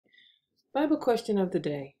Bible question of the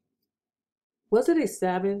day. Was it a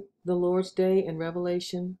Sabbath, the Lord's Day, in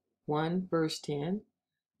Revelation 1, verse 10?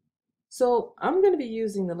 So I'm going to be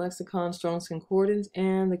using the lexicon, Strong's Concordance,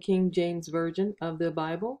 and the King James Version of the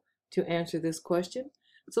Bible to answer this question.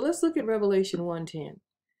 So let's look at Revelation 1:10.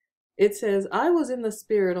 It says, I was in the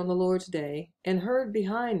Spirit on the Lord's day and heard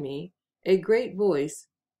behind me a great voice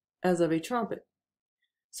as of a trumpet.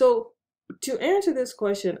 So to answer this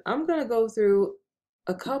question, I'm going to go through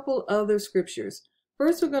a couple other scriptures.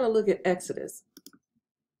 First, we're going to look at Exodus.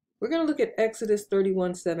 We're going to look at Exodus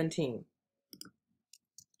 31:17.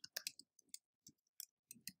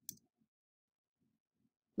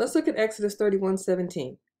 Let's look at Exodus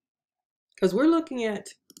 31:17, because we're looking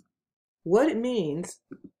at what it means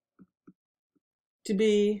to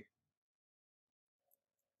be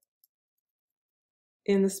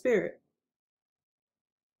in the Spirit.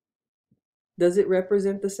 Does it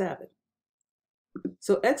represent the Sabbath?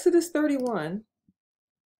 So Exodus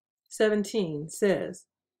 31:17 says,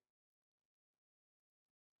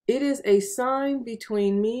 it is a sign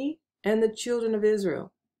between me and the children of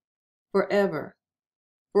Israel forever.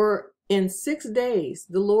 For in 6 days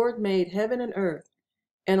the Lord made heaven and earth,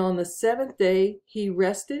 and on the seventh day he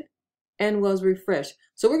rested and was refreshed.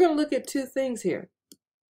 So we're going to look at two things here.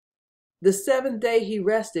 The seventh day he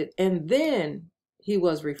rested, and then he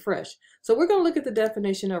was refreshed. So we're going to look at the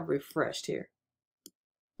definition of refreshed here.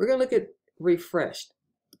 We're going to look at refreshed.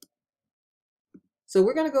 So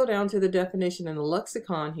we're going to go down to the definition in the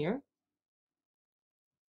lexicon here.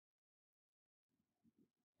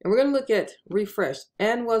 And we're going to look at refreshed,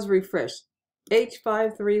 and was refreshed,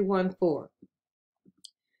 H5314.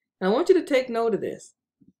 Now I want you to take note of this,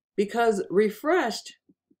 because refreshed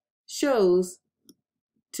shows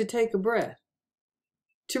to take a breath.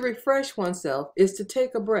 To refresh oneself is to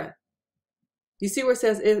take a breath. You see where it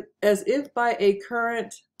says, as if by a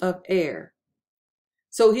current of air.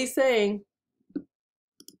 So he's saying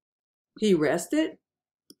he rested.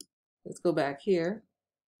 Let's go back here.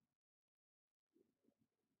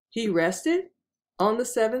 He rested on the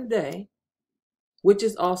seventh day, which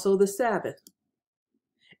is also the Sabbath.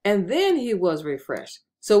 And then he was refreshed.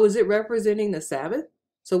 So is it representing the Sabbath?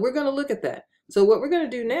 So we're going to look at that. So what we're going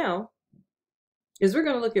to do now is we're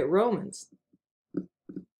going to look at Romans.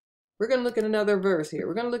 We're going to look at another verse here.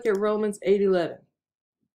 We're going to look at Romans 8:11.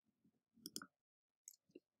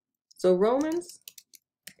 So Romans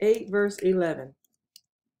 8 verse 11.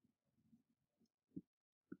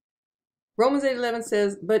 Romans 8:11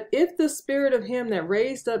 says, but if the Spirit of him that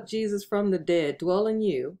raised up Jesus from the dead dwell in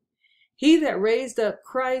you, he that raised up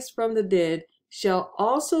Christ from the dead shall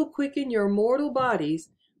also quicken your mortal bodies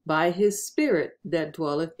by his Spirit that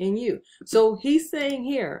dwelleth in you. So he's saying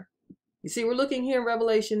here, you see, we're looking here in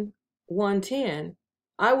Revelation 1:10,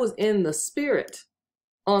 I was in the Spirit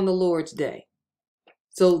on the Lord's day.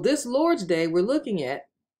 So this Lord's day we're looking at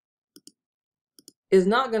is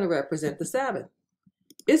not going to represent the Sabbath.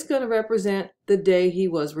 It's going to represent the day he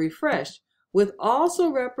was refreshed, which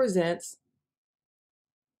also represents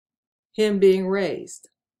him being raised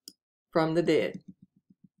from the dead.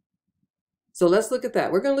 So let's look at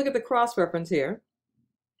that. We're going to look at the cross reference here.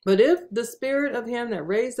 But if the Spirit of him that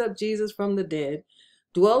raised up Jesus from the dead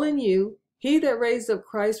dwell in you, he that raised up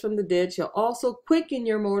Christ from the dead shall also quicken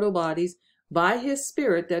your mortal bodies by his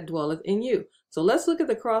Spirit that dwelleth in you. So let's look at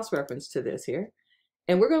the cross reference to this here.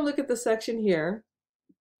 And we're going to look at the section here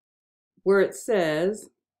where it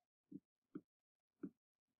says,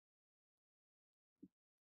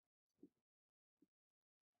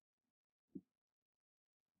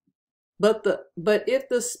 but if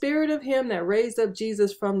the Spirit of him that raised up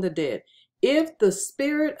Jesus from the dead, if the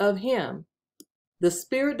Spirit of him, the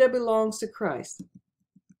Spirit that belongs to Christ,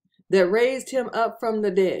 that raised him up from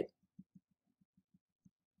the dead,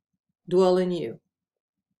 dwell in you.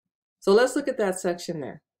 So let's look at that section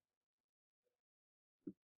there.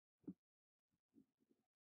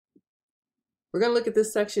 We're going to look at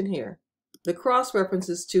this section here. The cross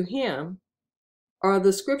references to him are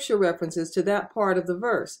the scripture references to that part of the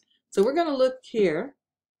verse. So we're going to look here,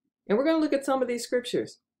 and we're going to look at some of these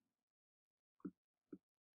scriptures.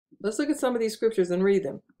 Let's look at some of these scriptures and read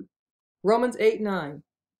them. Romans 8:9.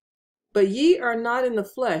 But ye are not in the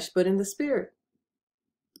flesh, but in the Spirit.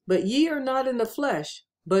 But ye are not in the flesh,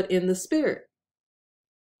 but in the Spirit.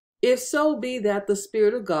 If so be that the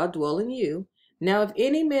Spirit of God dwell in you. Now if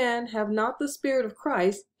any man have not the Spirit of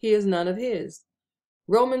Christ, he is none of his.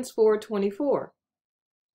 Romans 4:24.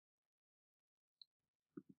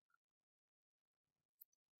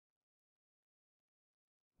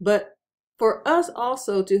 But for us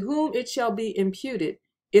also, to whom it shall be imputed,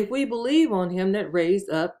 if we believe on him that raised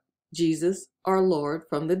up Jesus our Lord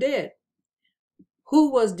from the dead.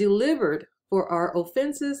 who was delivered for our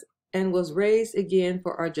offenses and was raised again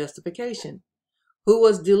for our justification, who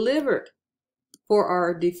was delivered for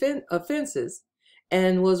our offenses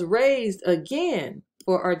and was raised again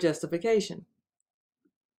for our justification.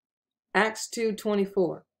 Acts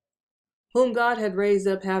 2:24, whom God had raised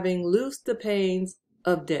up, having loosed the pains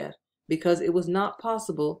of death, because it was not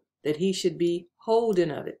possible that he should be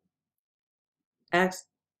holden of it. Acts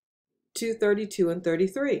 2:32 and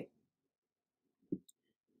 33.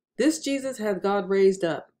 This Jesus hath God raised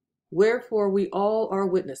up, wherefore we all are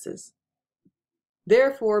witnesses.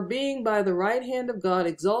 Therefore, being by the right hand of God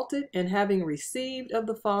exalted, and having received of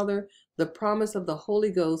the Father the promise of the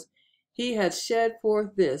Holy Ghost, he hath shed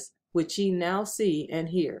forth this, which ye now see and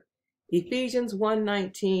hear. Ephesians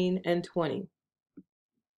 1:19 and 20.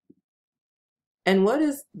 And what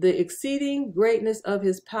is the exceeding greatness of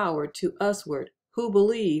his power to usward, who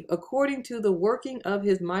believe, according to the working of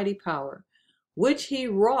his mighty power, which he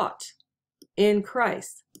wrought in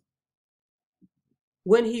Christ,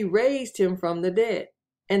 when he raised him from the dead,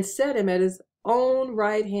 and set him at his own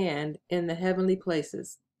right hand in the heavenly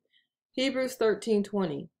places. Hebrews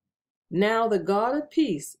 13:20. Now the God of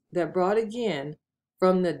peace, that brought again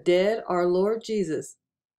from the dead our Lord Jesus,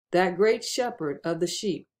 that great shepherd of the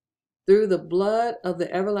sheep, through the blood of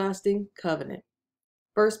the everlasting covenant.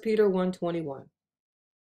 1 Peter 1:21.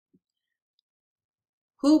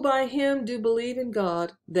 Who by him do believe in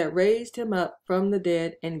God, that raised him up from the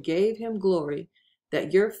dead and gave him glory,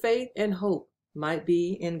 that your faith and hope might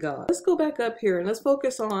be in God. Let's go back up here and let's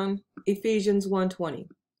focus on Ephesians 1:20,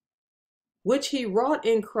 which he wrought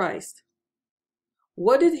in Christ.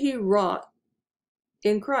 What did he wrought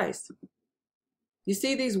in Christ? You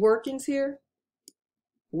see these workings here?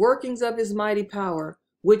 Workings of his mighty power,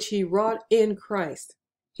 which he wrought in Christ.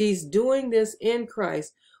 He's doing this in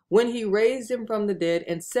Christ when he raised him from the dead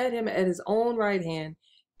and set him at his own right hand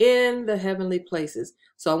in the heavenly places.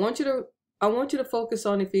 So I want you to focus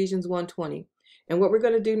on Ephesians 1:20. And what we're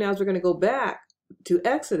going to do now is we're going to go back to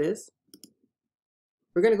Exodus.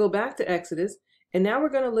 We're going to go back to Exodus, and now we're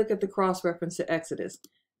going to look at the cross-reference to Exodus.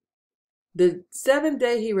 The seventh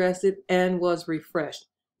day he rested and was refreshed.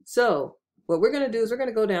 So what we're going to do is we're going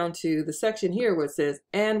to go down to the section here where it says,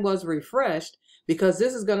 and was refreshed, because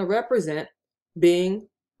this is going to represent being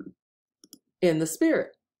in the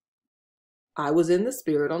Spirit. I was in the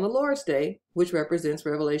Spirit on the Lord's day, which represents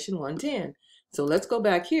Revelation 1:10. So let's go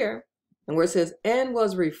back here, and where it says, and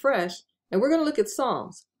was refreshed, and we're going to look at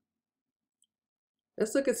Psalms.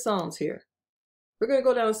 Let's look at Psalms here. We're going to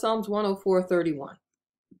go down to Psalms 104:31.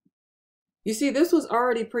 You see, this was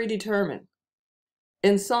already predetermined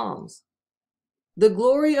in Psalms. The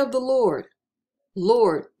glory of the Lord,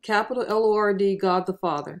 Lord, capital L-O-R-D, God the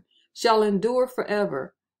Father, shall endure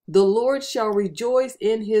forever. The Lord shall rejoice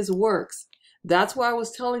in his works. That's why I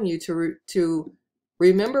was telling you to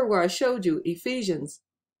remember where I showed you Ephesians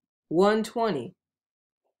 1:20.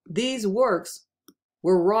 These works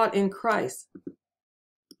were wrought in Christ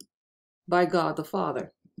by God the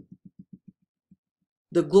Father.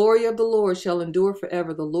 The glory of the Lord shall endure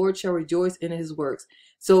forever. The Lord shall rejoice in his works.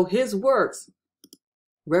 So his works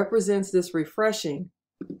represents this refreshing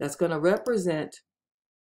that's going to represent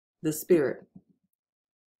the Spirit,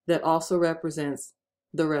 that also represents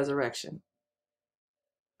the resurrection.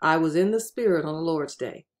 I was in the Spirit on the Lord's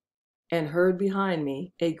day and heard behind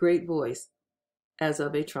me a great voice as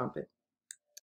of a trumpet.